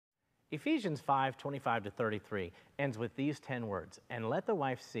Ephesians 5:25-33 ends with these 10 words, and let the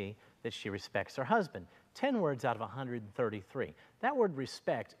wife see that she respects her husband. 10 words out of 133. That word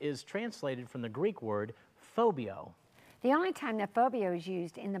respect is translated from the Greek word phobio. The only time that phobia is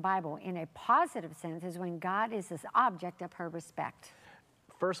used in the Bible in a positive sense is when God is the object of her respect.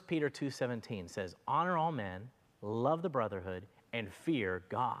 1 Peter 2:17 says, honor all men, love the brotherhood, and fear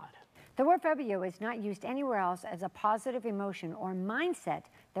God. The word phobia is not used anywhere else as a positive emotion or mindset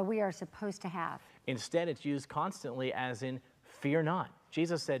that we are supposed to have. Instead, it's used constantly as in fear not.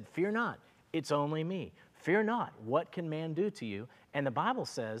 Jesus said, fear not, it's only me. Fear not, what can man do to you? And the Bible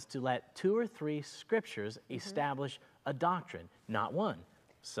says to let 2 or 3 scriptures establish a doctrine, not one.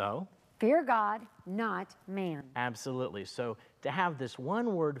 So? Fear God, not man. Absolutely. So to have this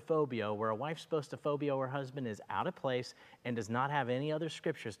one word phobia, where a wife's supposed to phobia her husband, is out of place and does not have any other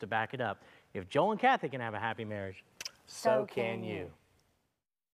scriptures to back it up. If Joel and Kathy can have a happy marriage, so can you.